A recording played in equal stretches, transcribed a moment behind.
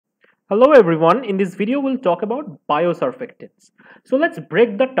Hello everyone, in this video we'll talk about biosurfactants. So let's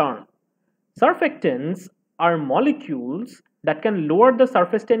break the term. Surfactants are molecules that can lower the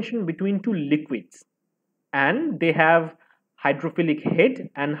surface tension between two liquids, and they have hydrophilic head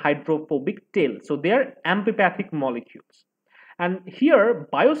and hydrophobic tail. So they are amphiphilic molecules. And here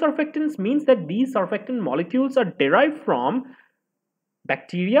biosurfactants means that these surfactant molecules are derived from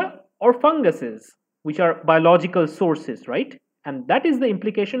bacteria or funguses, which are biological sources, right? And that is the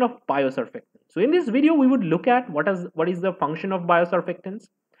implication of biosurfactants. So in this video we would look at what is the function of biosurfactants,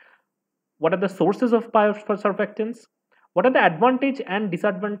 what are the sources of biosurfactants, what are the advantage and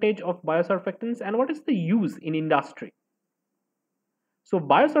disadvantage of biosurfactants, and what is the use in industry. So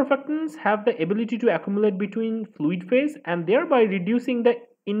biosurfactants have the ability to accumulate between fluid phase and thereby reducing the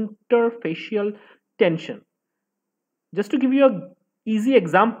interfacial tension. Just to give you a easy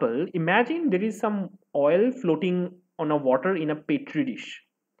example, imagine there is some oil floating on a water in a petri dish.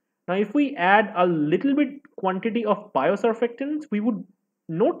 Now if we add a little bit quantity of biosurfactants, we would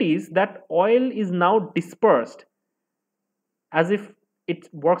notice that oil is now dispersed as if it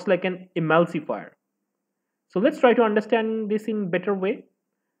works like an emulsifier. So let's try to understand this in better way.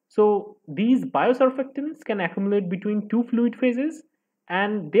 So these biosurfactants can accumulate between two fluid phases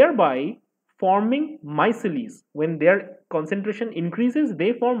and thereby forming micelles. When their concentration increases,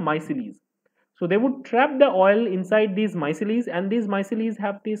 they form micelles. So they would trap the oil inside these micelles, and these micelles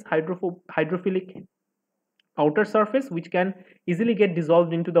have this hydrophilic outer surface which can easily get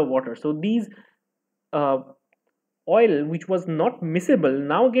dissolved into the water. So these oil which was not miscible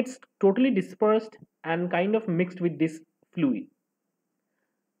now gets totally dispersed and kind of mixed with this fluid.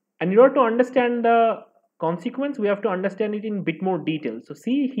 And in order to understand the consequence, we have to understand it in bit more detail. So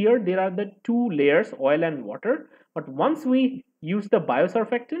see here, there are the two layers, oil and water, but once we use the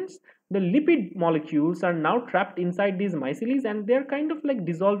biosurfactants, the lipid molecules are now trapped inside these micelles and they're kind of like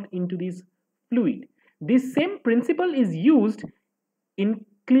dissolved into this fluid. This same principle is used in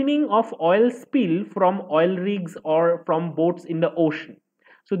cleaning of oil spill from oil rigs or from boats in the ocean.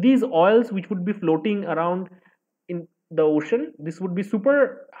 So these oils which would be floating around in the ocean, this would be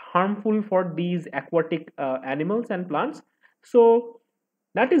super harmful for these aquatic animals and plants. So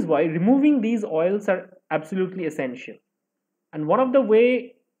that is why removing these oils are absolutely essential. And one of the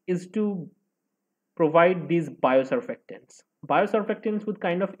way is to provide these biosurfactants. Biosurfactants would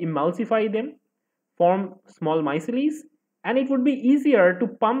kind of emulsify them, form small micelles, and it would be easier to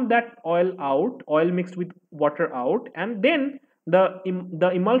pump that oil out, oil mixed with water out, and then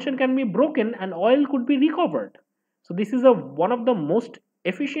the emulsion can be broken and oil could be recovered. So this is one of the most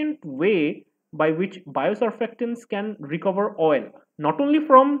efficient way by which biosurfactants can recover oil, not only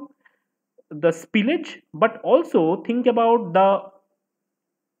from the spillage, but also think about the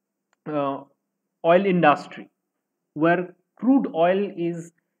oil industry where crude oil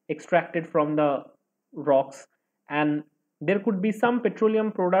is extracted from the rocks, and there could be some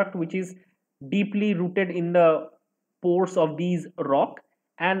petroleum product which is deeply rooted in the pores of these rock,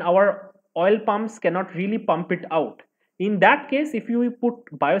 and our oil pumps cannot really pump it out. In that case, if you put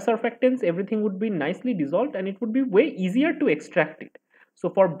biosurfactants, everything would be nicely dissolved and it would be way easier to extract it. So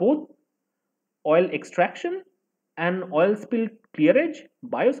for both oil extraction and oil spill clearage,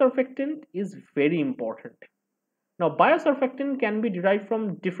 biosurfactant is very important. Now biosurfactant can be derived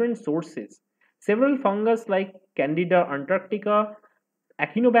from different sources. Several fungus like Candida antarctica,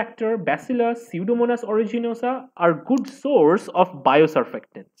 Acinetobacter, Bacillus, Pseudomonas aeruginosa are good source of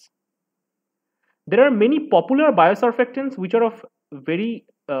biosurfactants. There are many popular biosurfactants which are of very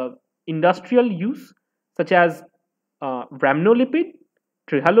industrial use, such as rhamnolipid,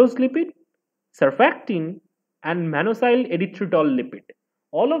 trehalose lipid, surfactant, and manosyl erythritol lipid.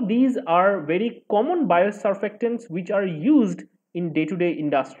 All of these are very common biosurfactants which are used in day-to-day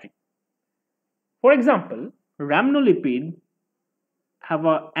industry. For example, rhamnolipid have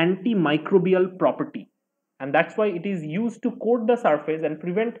an antimicrobial property, and that's why it is used to coat the surface and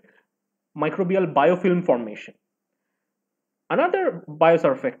prevent microbial biofilm formation. Another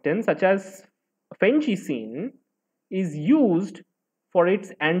biosurfactant such as fenchicine is used for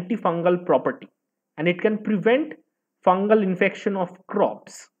its antifungal property, and it can prevent fungal infection of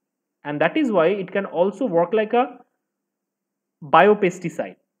crops, and that is why it can also work like a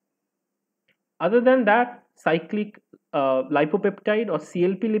biopesticide. Other than that, cyclic lipopeptide or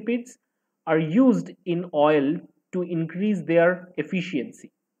CLP lipids are used in oil to increase their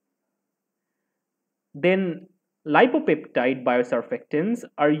efficiency. Then lipopeptide biosurfactants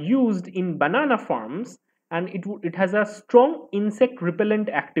are used in banana farms, and it has a strong insect repellent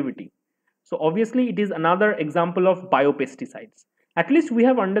activity. So obviously it is another example of biopesticides. At least we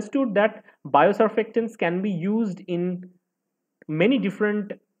have understood that biosurfactants can be used in many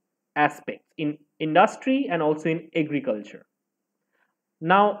different aspects in industry and also in agriculture.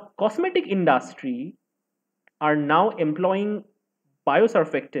 Now, cosmetic industry are now employing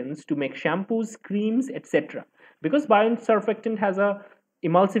biosurfactants to make shampoos, creams, etc. Because biosurfactant has a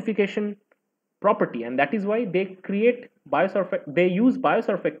emulsification property, and that is why they use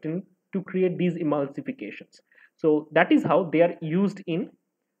biosurfactant to create these emulsifications. So that is how they are used in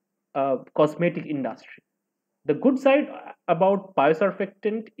cosmetic industry. The good side about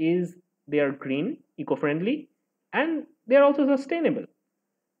biosurfactant is they are green, eco-friendly, and they are also sustainable.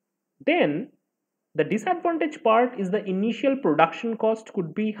 Then the disadvantage part is the initial production cost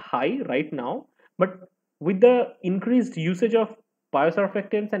could be high right now, but with the increased usage of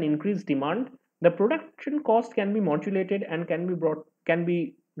biosurfactants and increased demand, the production cost can be modulated and can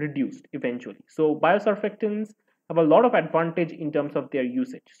be reduced eventually. So biosurfactants have a lot of advantage in terms of their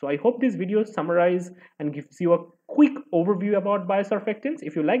usage. So I hope this video summarize and gives you a quick overview about biosurfactants.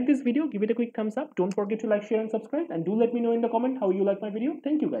 If you like this video, give it a quick thumbs up. Don't forget to like, share, and subscribe. And do let me know in the comment how you like my video.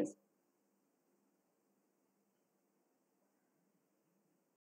 Thank you guys.